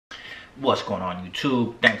What's going on,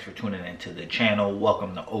 YouTube? Thanks for tuning into the channel.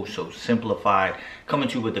 Welcome to Oh So Simplified. Coming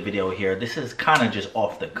to you with the video here. This is kind of just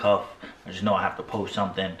off the cuff. I just know I have to post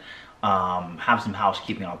something. Have some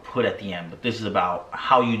housekeeping I'll put at the end, but this is about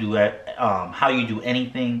how you do it. How you do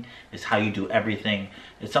anything is how you do everything.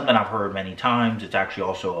 It's something I've heard many times. It's actually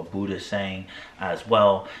also a Buddhist saying as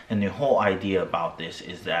well. And the whole idea about this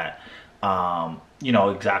is that you know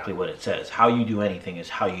exactly what it says. How you do anything is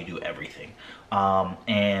how you do everything.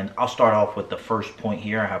 And I'll start off with the first point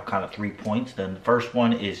here. I have kind of 3 points. Then the first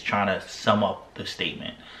one is trying to sum up the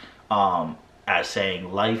statement as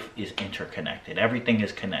saying life is interconnected. Everything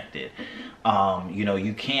is connected. You know,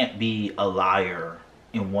 you can't be a liar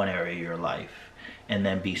in one area of your life and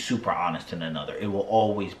then be super honest in another. It will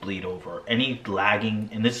always bleed over. Any lagging,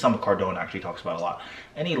 and this is something Cardone actually talks about a lot,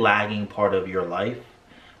 any lagging part of your life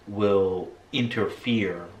will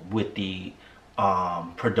interfere with the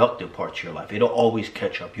productive parts of your life. It'll always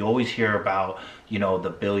catch up. You always hear about, you know, the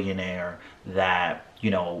billionaire that, you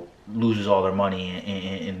know, loses all their money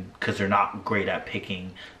and because they're not great at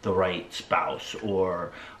picking the right spouse,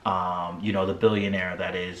 or you know, the billionaire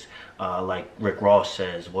that is like Rick Ross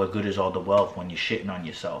says, what good is all the wealth when you're shitting on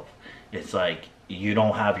yourself? It's like, you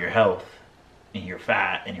don't have your health and you're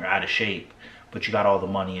fat and you're out of shape, but you got all the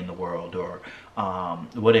money in the world. Or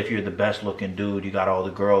what if you're the best looking dude, you got all the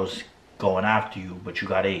girls going after you, but you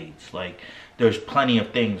got AIDS? Like, there's plenty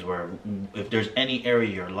of things where if there's any area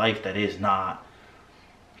of your life that is not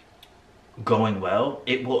going well,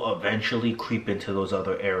 it will eventually creep into those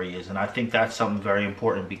other areas. And I think that's something very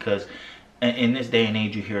important, because in this day and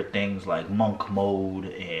age you hear things like monk mode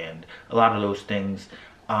and a lot of those things,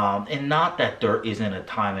 and not that there isn't a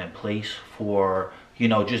time and place for, you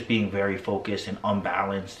know, just being very focused and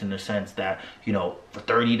unbalanced, in the sense that, you know, for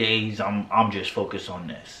 30 days I'm just focused on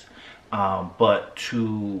this. But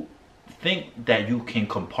to think that you can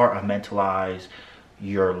compartmentalize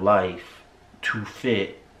your life to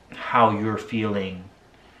fit how you're feeling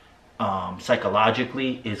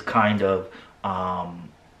psychologically is kind of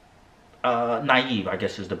naive, I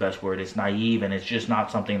guess is the best word. It's naive, and it's just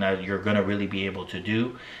not something that you're going to really be able to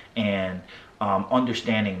do. And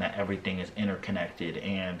understanding that everything is interconnected.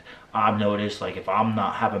 And I've noticed, like, if I'm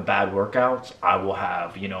not having bad workouts, I will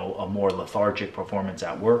have, you know, a more lethargic performance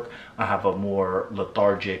at work. I have a more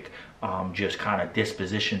lethargic just kind of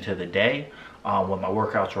disposition to the day. When my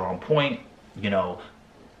workouts are on point, you know,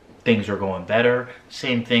 things are going better.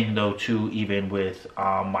 Same thing though too, even with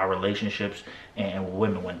my relationships and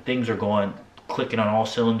women. When things are going, clicking on all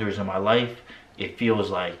cylinders in my life, it feels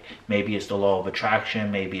like maybe it's the law of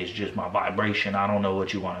attraction, maybe it's just my vibration, I don't know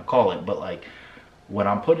what you want to call it, but like, when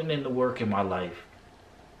I'm putting in the work in my life,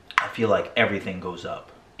 I feel like everything goes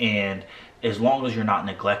up. And as long as you're not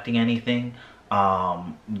neglecting anything,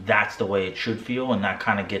 that's the way it should feel. And that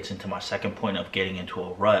kind of gets into my second point of getting into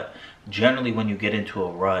a rut. Generally, when you get into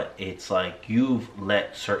a rut, it's like you've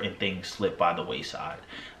let certain things slip by the wayside.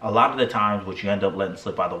 A lot of the times what you end up letting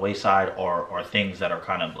slip by the wayside are things that are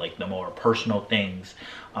kind of like the more personal things,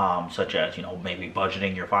 such as, you know, maybe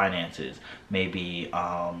budgeting your finances, maybe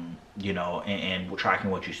you know, and tracking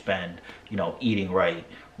what you spend, you know, eating right,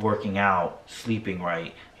 working out, sleeping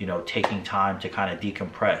right, you know, taking time to kind of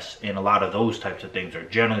decompress. And a lot of those types of things are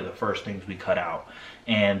generally the first things we cut out,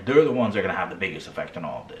 and they're the ones that are going to have the biggest effect on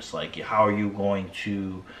all of this. Like, how are you going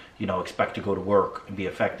to, you know, expect to go to work and be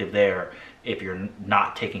effective there if you're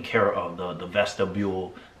not taking care of the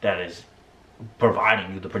vestibule that is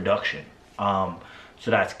providing you the production? So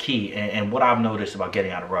that's key. And what I've noticed about getting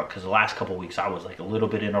out of rut, because the last couple of weeks I was like a little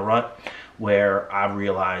bit in a rut, where I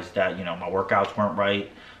realized that, you know, my workouts weren't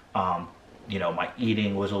right. You know, my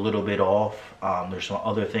eating was a little bit off. There's some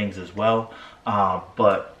other things as well.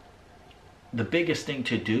 But the biggest thing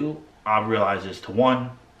to do, I realize, is to, one,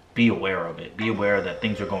 be aware of it. Be aware that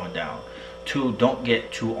things are going down. 2, don't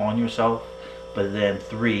get too on yourself. But then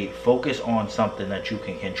 3, focus on something that you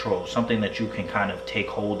can control, something that you can kind of take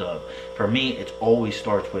hold of. For me, it always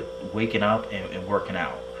starts with waking up and working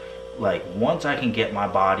out. Like, once I can get my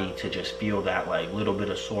body to just feel that like little bit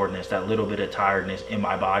of soreness, that little bit of tiredness in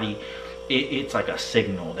my body, it's like a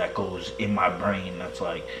signal that goes in my brain that's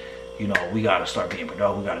like, you know, we got to start being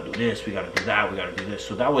productive, we got to do this, we got to do that, we got to do this.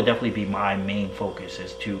 So that would definitely be my main focus,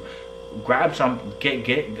 is to grab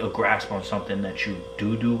get a grasp on something that you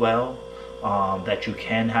do well, that you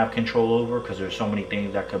can have control over, because there's so many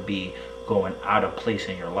things that could be going out of place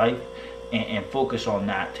in your life, and focus on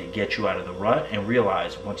that to get you out of the rut. And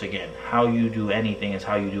realize, once again, how you do anything is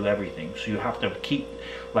how you do everything. So you have to keep,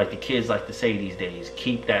 like the kids like to say these days,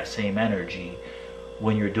 keep that same energy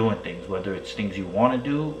when you're doing things, whether it's things you want to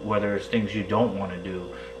do, whether it's things you don't want to do.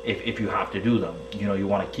 if you have to do them. You know, you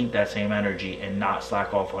want to keep that same energy and not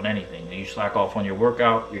slack off on anything. When you slack off on your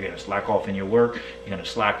workout, you're going to slack off in your work, you're going to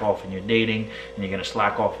slack off in your dating, and you're going to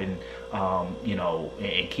slack off in you know,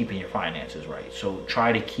 in keeping your finances right. So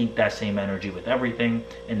try to keep that same energy with everything,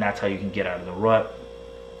 and that's how you can get out of the rut.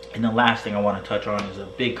 And the last thing I want to touch on is a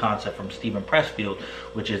big concept from Steven Pressfield,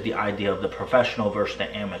 which is the idea of the professional versus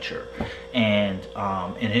the amateur. And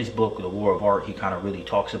in his book, The War of Art, he kind of really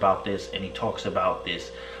talks about this, and he talks about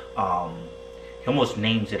this, he almost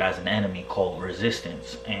names it as an enemy called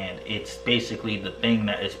resistance. And it's basically the thing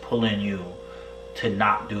that is pulling you to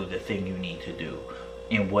not do the thing you need to do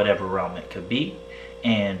in whatever realm it could be.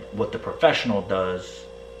 And what the professional does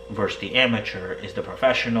versus the amateur is the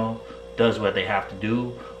professional does what they have to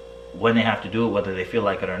do when they have to do it, whether they feel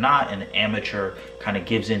like it or not, and the amateur kind of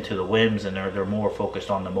gives into the whims, and they're more focused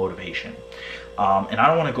on the motivation. And I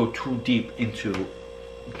don't want to go too deep into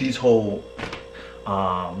these whole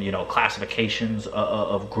you know, classifications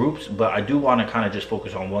of groups, but I do want to kind of just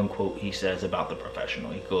focus on one quote he says about the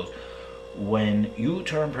professional. He goes, when you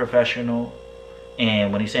turn professional,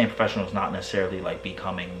 and when he's saying professional, it's not necessarily like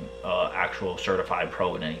becoming actual certified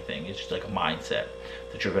pro in anything. It's just like a mindset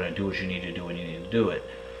that you're going to do what you need to do when you need to do it.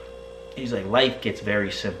 He's like, life gets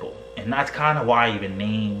very simple. And that's kind of why I even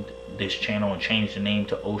named this channel and changed the name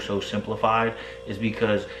to Oh So Simplified, is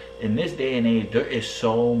because in this day and age, there is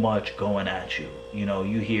so much going at you. You know,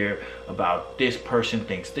 you hear about this person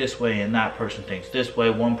thinks this way and that person thinks this way.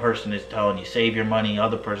 One person is telling you save your money,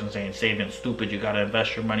 other person saying saving stupid, you got to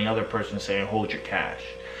invest your money, other person saying hold your cash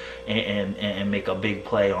and make a big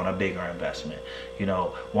play on a bigger investment. You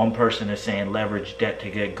know, one person is saying leverage debt to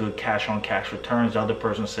get good cash on cash returns, the other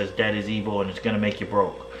person says debt is evil and it's going to make you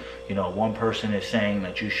broke. You know, one person is saying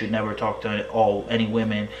that you should never talk to any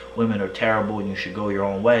women are terrible and you should go your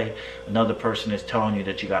own way. Another person is telling you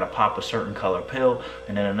that you got to pop a certain color pill,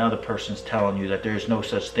 and then another person's telling you that there's no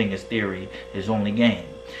such thing as theory, there's only game.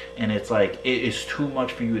 And it's like, it is too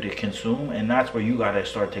much for you to consume, and that's where you got to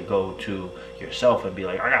start to go to yourself and be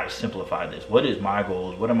like, I got to simplify this. What is my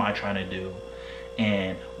goals? What am I trying to do?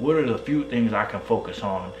 And what are the few things I can focus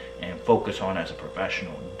on and focus on as a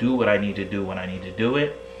professional? Do what I need to do when I need to do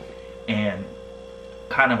it, and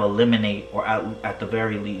kind of eliminate, or at the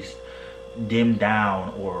very least dim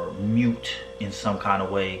down or mute in some kind of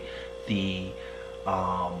way the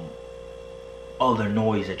other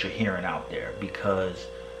noise that you're hearing out there, because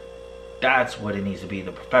that's what it needs to be.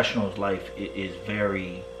 The professional's life is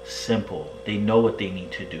very simple. They know what they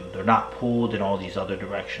need to do. They're not pulled in all these other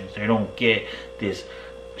directions. They don't get this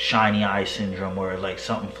shiny eye syndrome where like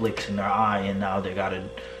something flicks in their eye and now they gotta,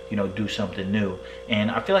 you know, do something new.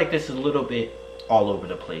 And I feel like this is a little bit all over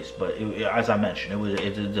the place, but as I mentioned,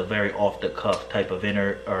 it's a very off the cuff type of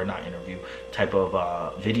type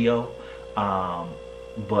of video.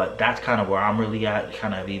 But that's kind of where I'm really at,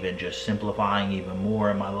 kind of even just simplifying even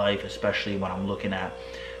more in my life, especially when I'm looking at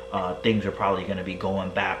things are probably going to be going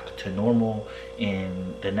back to normal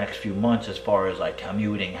in the next few months, as far as like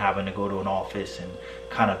commuting, having to go to an office, and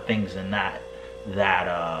kind of things in that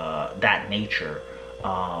nature.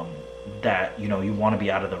 That, you know, you want to be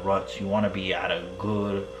out of the ruts, you want to be at a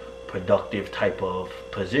good productive type of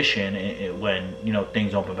position when, you know,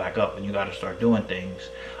 things open back up and you got to start doing things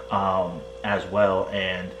as well,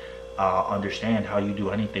 and understand how you do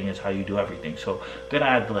anything is how you do everything. So gonna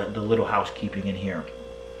add the little housekeeping in here.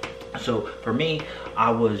 So for me, I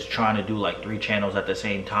was trying to do like 3 channels at the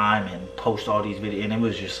same time and post all these videos, and it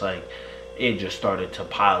was just like, it just started to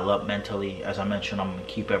pile up mentally. As I mentioned, I'm going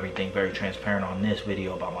to keep everything very transparent on this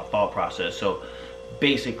video about my thought process. So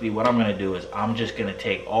basically what I'm going to do is I'm just going to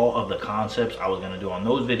take all of the concepts I was going to do on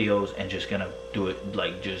those videos and just going to do it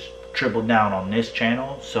like just triple down on this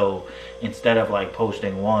channel. So instead of like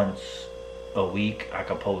posting once a week, I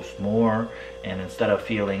could post more. And instead of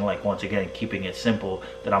feeling like, once again, keeping it simple,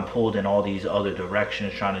 that I'm pulled in all these other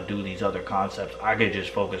directions trying to do these other concepts, I could just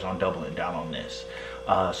focus on doubling down on this.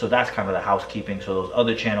 So that's kind of the housekeeping. So those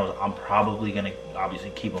other channels, I'm probably going to obviously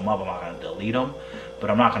keep them up. I'm not going to delete them,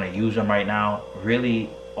 but I'm not going to use them right now. Really,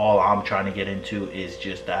 all I'm trying to get into is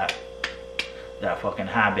just that fucking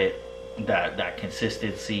habit, that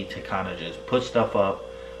consistency to kind of just put stuff up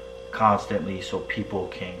constantly so people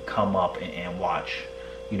can come up and watch,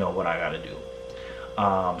 you know, what I got to do.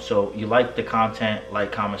 So you like the content,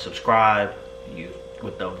 like, comment, subscribe. You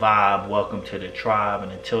with the vibe, welcome to the tribe.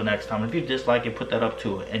 And until next time, if you dislike it, put that up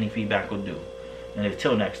too. Any feedback will do. And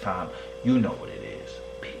until next time, you know what it is.